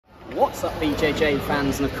What's up, BJJ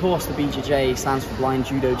fans, and of course the BJJ stands for Blind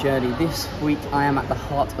Judo Journey. This week I am at the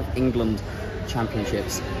Heart of England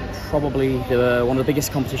Championships, probably one of the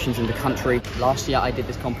biggest competitions in the country. Last year I did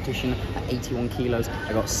this competition at 81 kilos,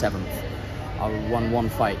 I got 7th. I won one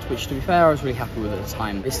fight, which to be fair I was really happy with at the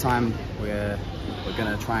time. This time we're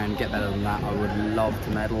going to try and get better than that. I would love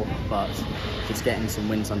to medal, but just getting some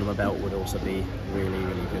wins under my belt would also be really,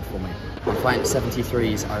 really good for me. I'm fighting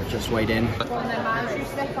 73s, I've just weighed in.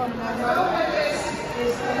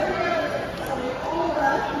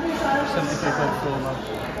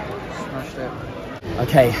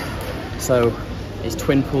 Okay, so it's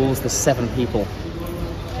twin pools, there's 7 people.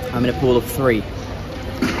 I'm in a pool of 3.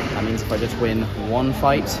 That means if I just win one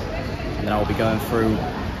fight, and then I'll be going through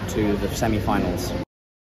to the semi-finals.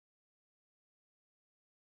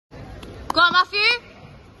 Go on, Matthew!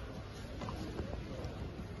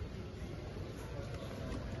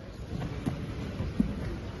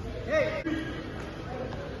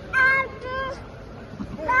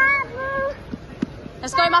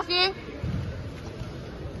 Let's go, Matthew!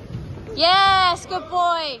 Yes, good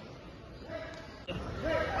boy!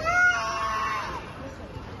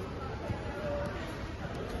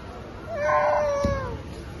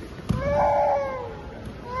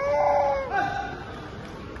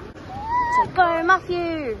 Go,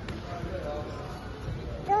 Matthew!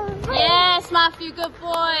 Yes, Matthew, good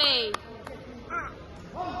boy!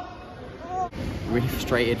 Really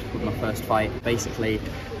frustrated with my first fight. Basically,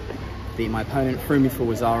 my opponent threw me for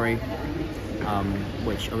Wazari,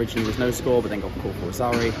 which originally was no score, but then got called for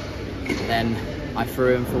Wazari. Then I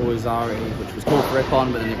threw him for Wazari, which was called for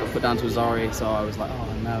Ippon, but then it got put down to Wazari, so I was like,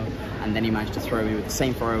 oh no. And then he managed to throw me with the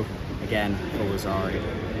same throw again for Wazari.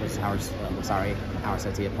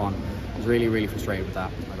 Haraseti Ippon. I was really, really frustrated with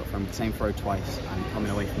that. I got thrown with the same throw twice, and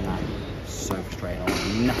coming away from that, so frustrated. I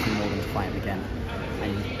wanted nothing more than to fight him again.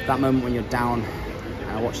 And that moment when you're down,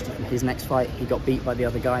 and I watched his next fight, he got beat by the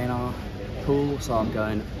other guy in our pool, so I'm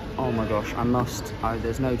going, oh my gosh,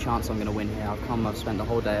 there's no chance I'm going to win here. I've spent the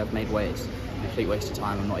whole day, I've made weights, complete waste of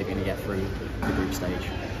time, I'm not even going to get through the group stage.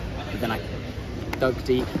 But then I dug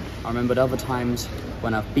deep. I remembered other times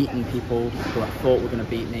when I've beaten people who I thought were going to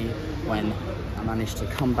beat me, when I managed to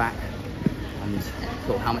come back and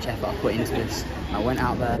thought how much effort I put into this. And I went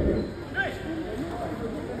out there.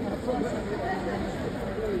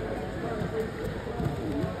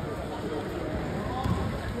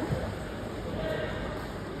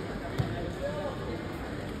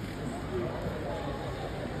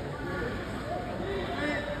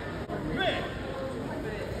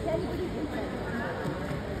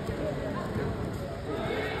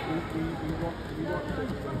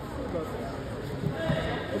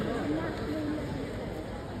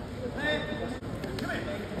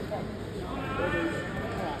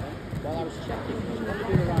 While I was checking, you want to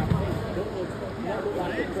do the right thing. Don't look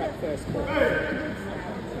like the correct first ball.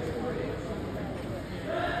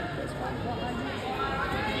 That's fine.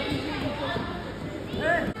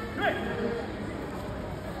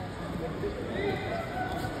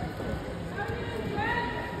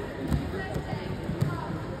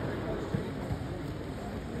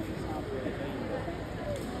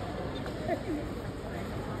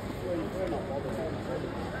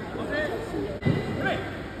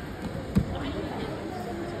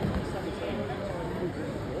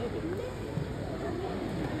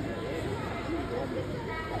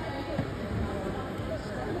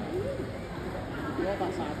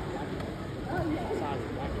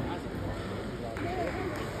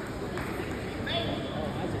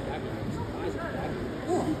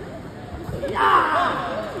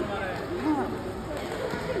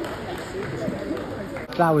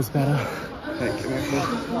 That was better.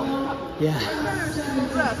 Yeah.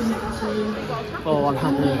 Oh, I'm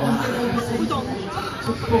happy with that.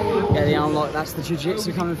 Yeah, the unlock, that's the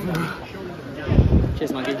jiu-jitsu coming through.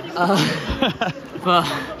 Cheers, monkey. But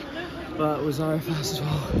Wazari fast as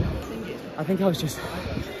well. I think it was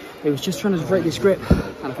just trying to break this grip,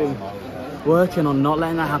 and I've been working on not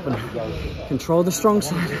letting that happen. Control the strong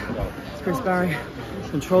side, Chris Barry.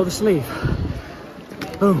 Control the sleeve.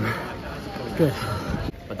 Boom. Good.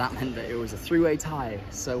 But that meant that it was a 3-way tie,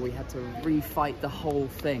 so we had to refight the whole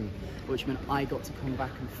thing, which meant I got to come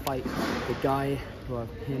back and fight the guy who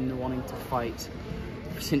I've been wanting to fight.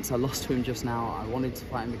 Since I lost to him just now, I wanted to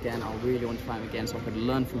fight him again. I really wanted to fight him again so I could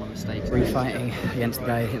learn from my mistakes. Refighting against the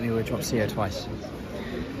guy who hit me with a drop CO twice.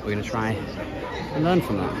 We're going to try and learn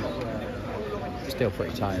from that. Still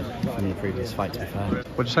pretty tired from the previous fight, to be fair.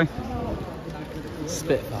 What'd you say?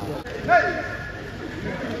 Spitfire.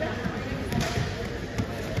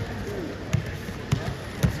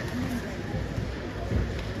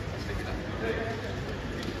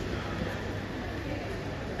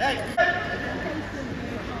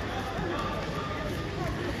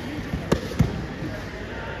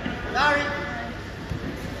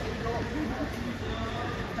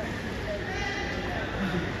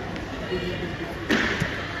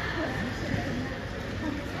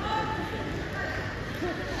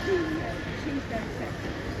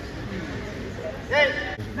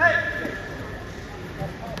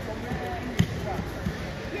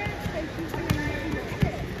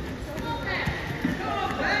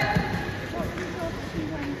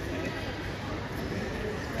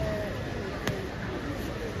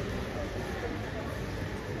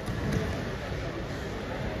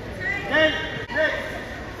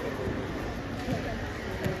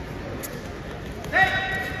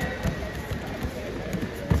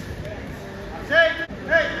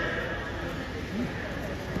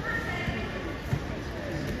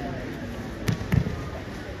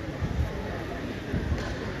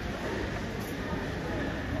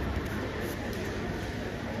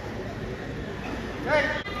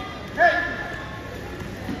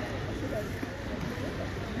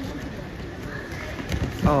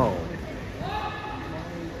 Oh.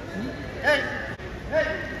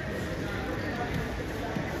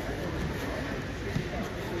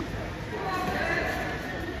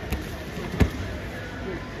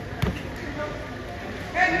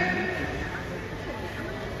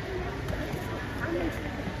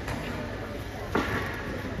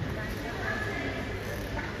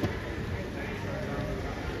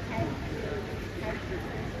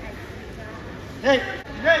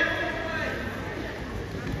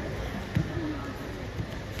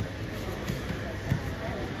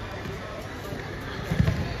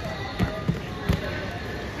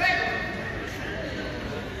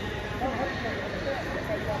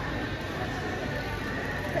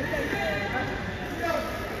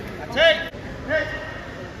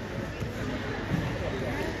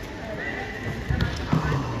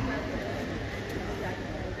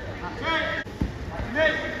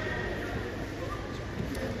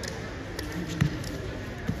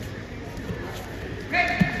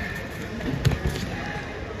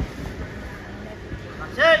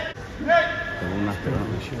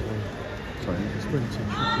 Sorry, it's really too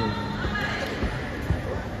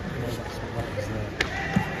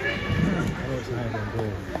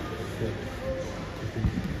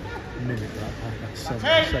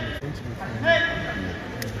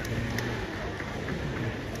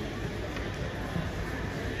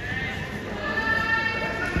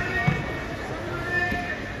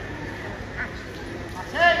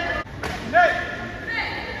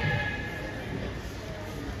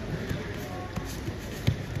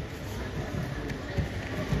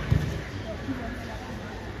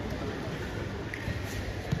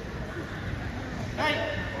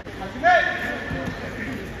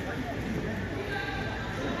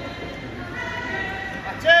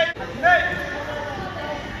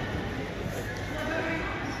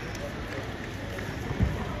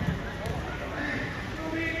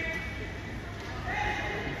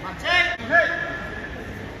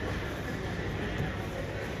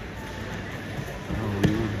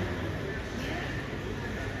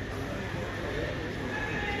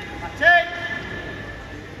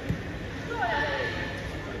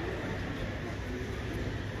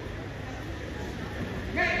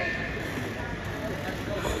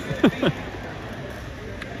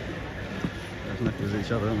There's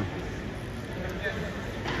each other, aren't they?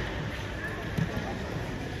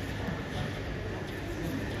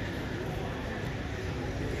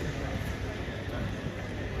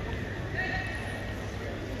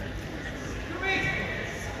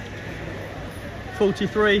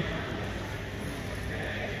 .43.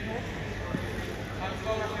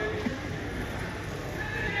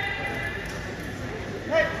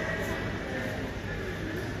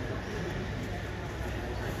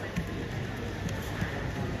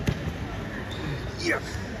 Yes.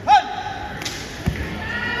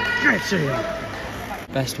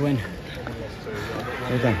 Best win.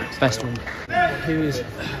 Well done. Best win. He was,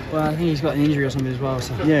 well, I think he's got an injury or something as well.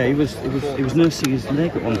 So. Yeah, he was nursing his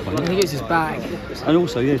leg at one point. I think it's his back. And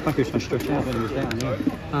also, yeah, his back was trying to stretch out when he was down. Yeah.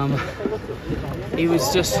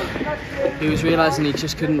 He was realising he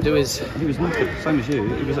just couldn't do his. He was knackered, same as you.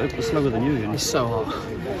 He was slower than you. It's so hot.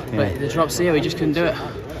 Yeah. But the drops here, he just couldn't do it.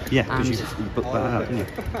 Yeah, because you booked that out, didn't you?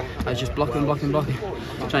 I was just blocking. Trying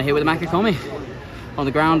to hit with the Makikomi. On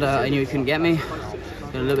the ground, I knew he couldn't get me.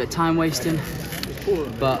 Got a little bit of time wasting.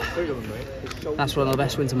 But that's one of the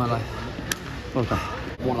best wins of my life. Well done.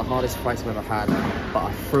 One of the hardest fights I've ever had. But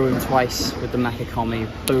I threw him twice with the Makikomi.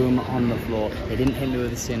 Boom, on the floor. He didn't hit me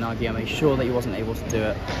with the Sinagi. I made sure that he wasn't able to do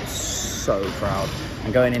it. so proud.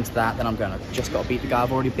 And going into that, then I'm going to just got to beat the guy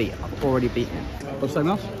I've already beaten. I've already beaten him. What's the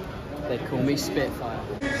name else? They call me Spitfire.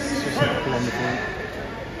 It's just a cool on the point.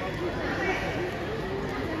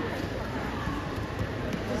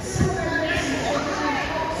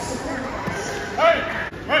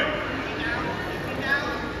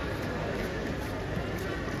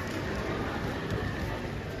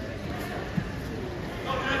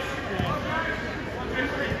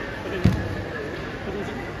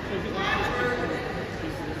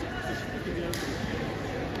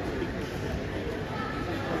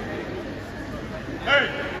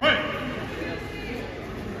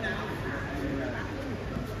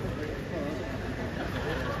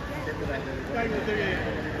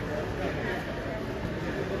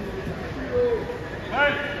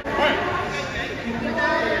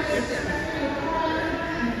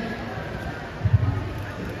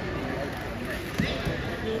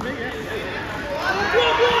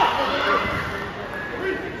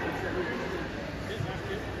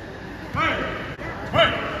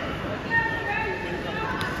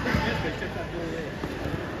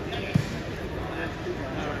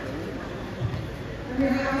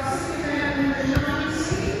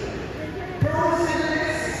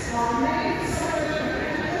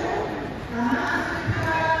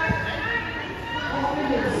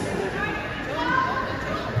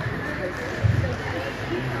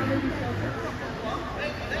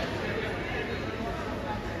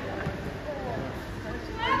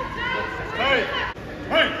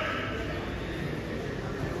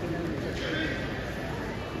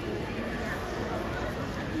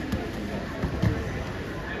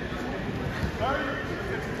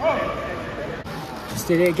 Just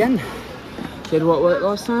did it again. Did what worked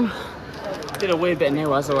last time. Did a weird bit in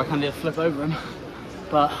here, so I kind of flip over him.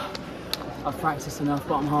 But I've practiced enough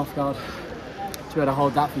bottom half guard to be able to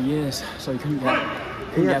hold that for years, so he couldn't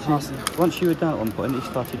get past it. Once you were down at one point, he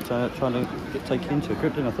started trying to take you into a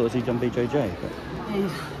grip, and I thought he'd done BJJ. But...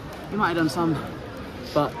 He might have done some,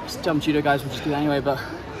 but jump judo guys will just do that anyway. But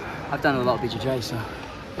I've done a lot of BJJ, so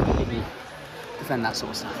let me defend that sort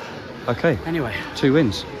of stuff. Okay. Anyway, 2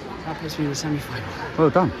 wins. that puts me in the semi-final, Well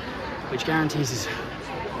done. which guarantees us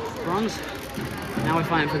bronze. Now we're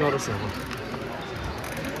fighting for gold or silver.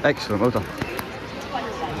 Excellent, well done.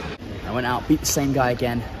 I went out, beat the same guy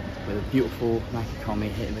again with a beautiful Makikomi,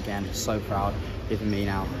 hit him again. So proud, giving me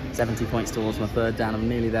now 70 points towards my third down. I'm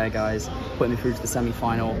nearly there, guys. Putting me through to the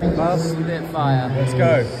semi-final. Spitfire. Let's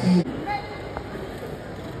go.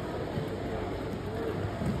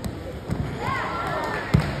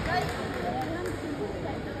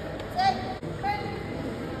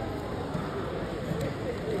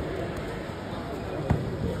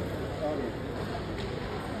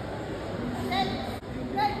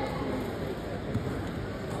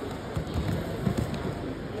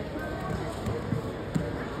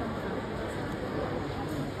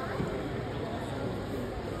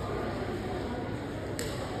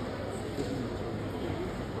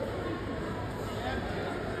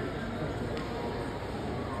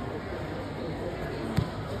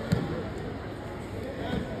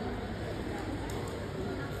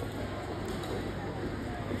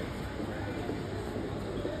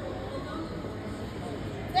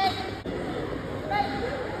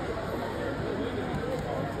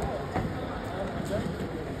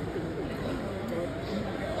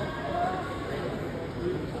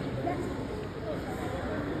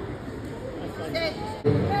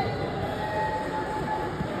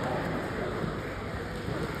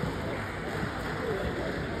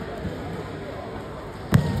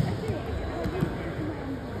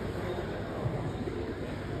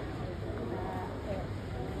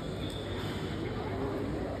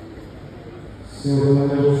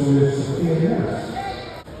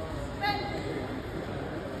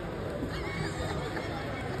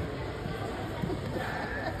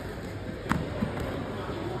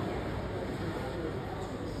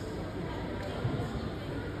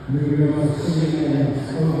 Moving on to singing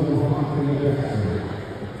and overall marking of excellence.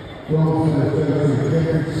 Bronze and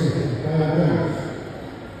third, second, Bella.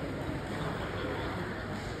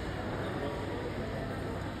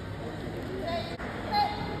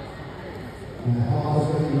 And the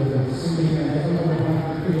hardest thing of the singing and overall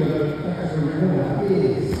marking of excellence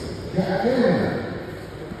is Jack Dillon.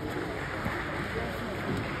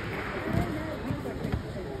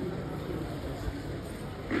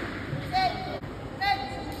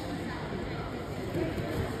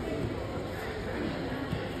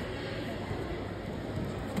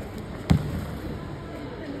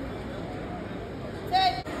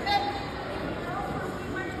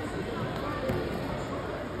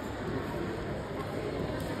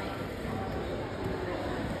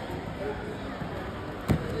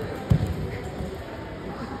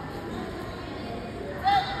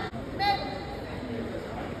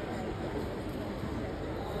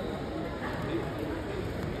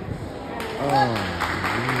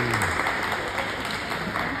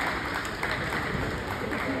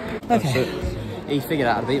 Okay. He figured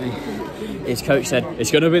out how to beat me. His coach said, it's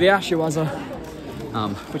going to be the Ashiwaza.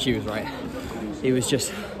 Which he was right. He was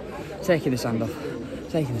just taking his hand off,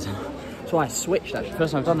 taking his hand off. That's why I switched actually.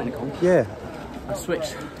 First time I've done that in a comp. Yeah. I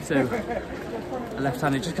switched to a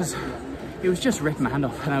left-handed just because he was just ripping my hand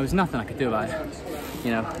off and there was nothing I could do about it.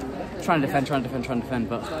 You know, trying to defend,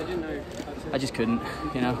 but I just couldn't,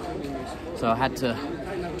 you know. So I had to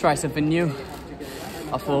try something new.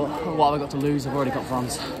 I thought, what have I got to lose? I've already got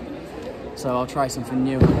bronze. So I'll try something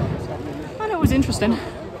new. And it was interesting.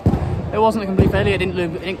 It wasn't a complete failure. It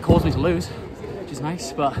didn't cause me to lose, which is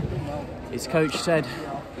nice. But his coach said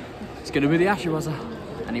it's going to be the Ashiwaza,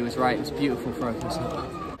 and he was right. It was beautiful for open step.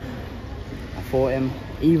 I fought him,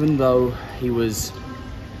 even though he was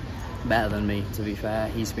better than me. To be fair,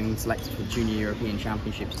 he's been selected for Junior European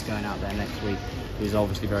Championships. He's going out there next week. He was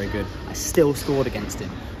obviously very good. I still scored against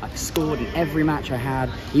him. I scored in every match I had,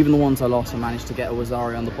 even the ones I lost. I managed to get a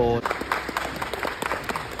Wazari on the board.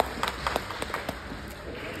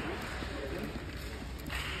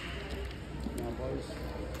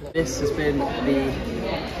 This has been the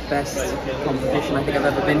best competition I think I've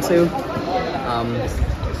ever been to.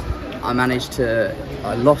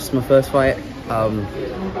 I lost my first fight,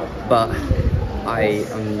 but I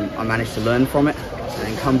managed to learn from it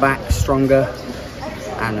and come back stronger,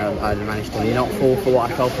 and I managed to not fall for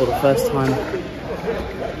what I fell for the first time.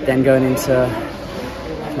 Then going into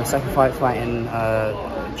my second fight, fighting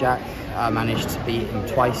Jack, I managed to beat him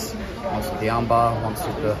twice, once with the armbar, once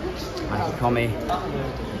with the Komi.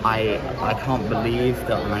 I can't believe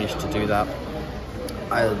that I managed to do that.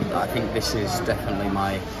 I think this is definitely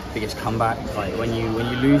my biggest comeback. Like when you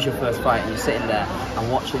lose your first fight and you're sitting there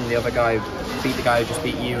and watching the other guy beat the guy who just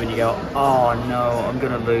beat you, and you go, oh no, I'm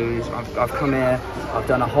gonna lose. I've come here, I've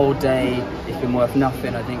done a whole day, it's been worth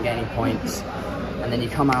nothing, I didn't get any points. And then you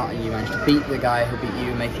come out and you manage to beat the guy who beat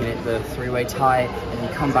you, making it the three-way tie, and you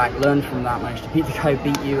come back, learn from that, manage to beat the guy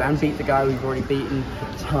who beat you and beat the guy who you've already beaten.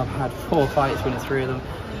 So I've had 4 fights, winning 3 of them.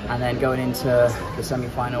 And then going into the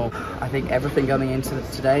semi-final, I think everything going into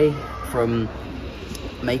today, from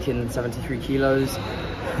making 73 kilos,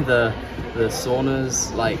 the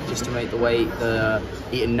saunas, like just to make the weight, the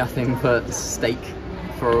eating nothing but steak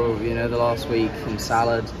for, you know, the last week, and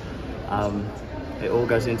salad. It all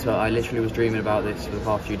goes into, I literally was dreaming about this for the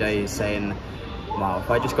past few days, saying, wow,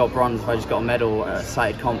 if I just got bronze, if I just got a medal at a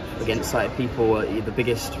sighted comp against sighted people, the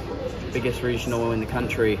biggest regional in the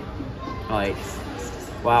country, like,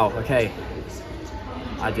 wow, okay,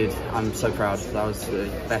 I'm so proud. That was the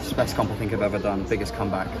best comp I think I've ever done, biggest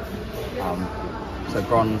comeback. So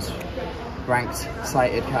bronze, ranked,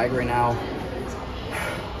 sighted category now.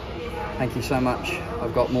 Thank you so much.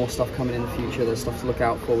 I've got more stuff coming in the future. There's stuff to look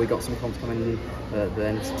out for. We got some comps coming in at the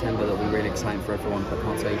end of September that will be really exciting for everyone, but I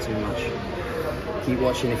can't tell you too much. Keep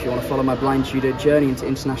watching. If you want to follow my blind judo journey into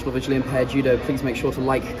international visually impaired judo, please make sure to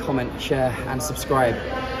like, comment, share and subscribe.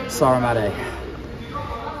 Saramade.